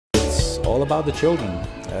all about the children,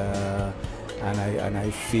 and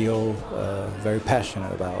I feel very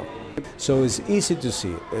passionate about. So it's easy to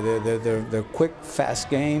see. They're quick, fast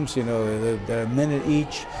games. You know, they're a minute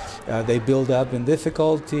each. They build up in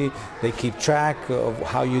difficulty. They keep track of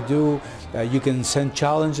how you do. You can send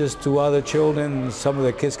challenges to other children. Some of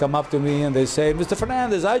the kids come up to me and they say, "Mr.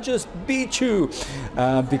 Fernandez, I just beat you,"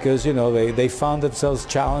 because you know they found themselves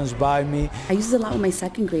challenged by me. I use it a lot with my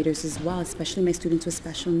second graders as well, especially my students with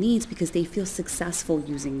special needs, because they feel successful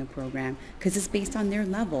using the program because it's based on their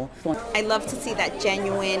level. I love to see that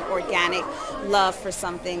genuine, organic love for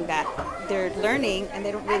something that they're learning and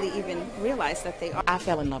they don't really even realize that they are. I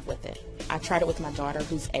fell in love with it. I tried it with my daughter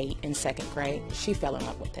who's 8 in 2nd grade. She fell in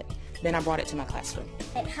love with it. Then I brought it to my classroom.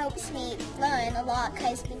 It helps me learn a lot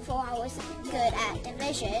because before I wasn't good at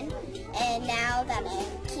division, and now that I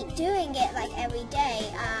keep doing it like every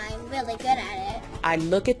day, I'm really good at it. I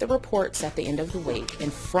look at the reports at the end of the week,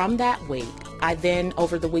 and from that week, I then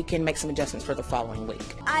over the weekend make some adjustments for the following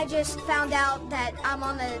week. I just found out that I'm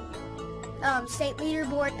on the state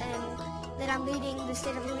leaderboard and that I'm leading the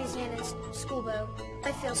state of Louisiana's Skoolbo.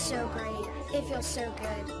 I feel so great. It feels so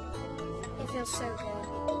good. It feels so good.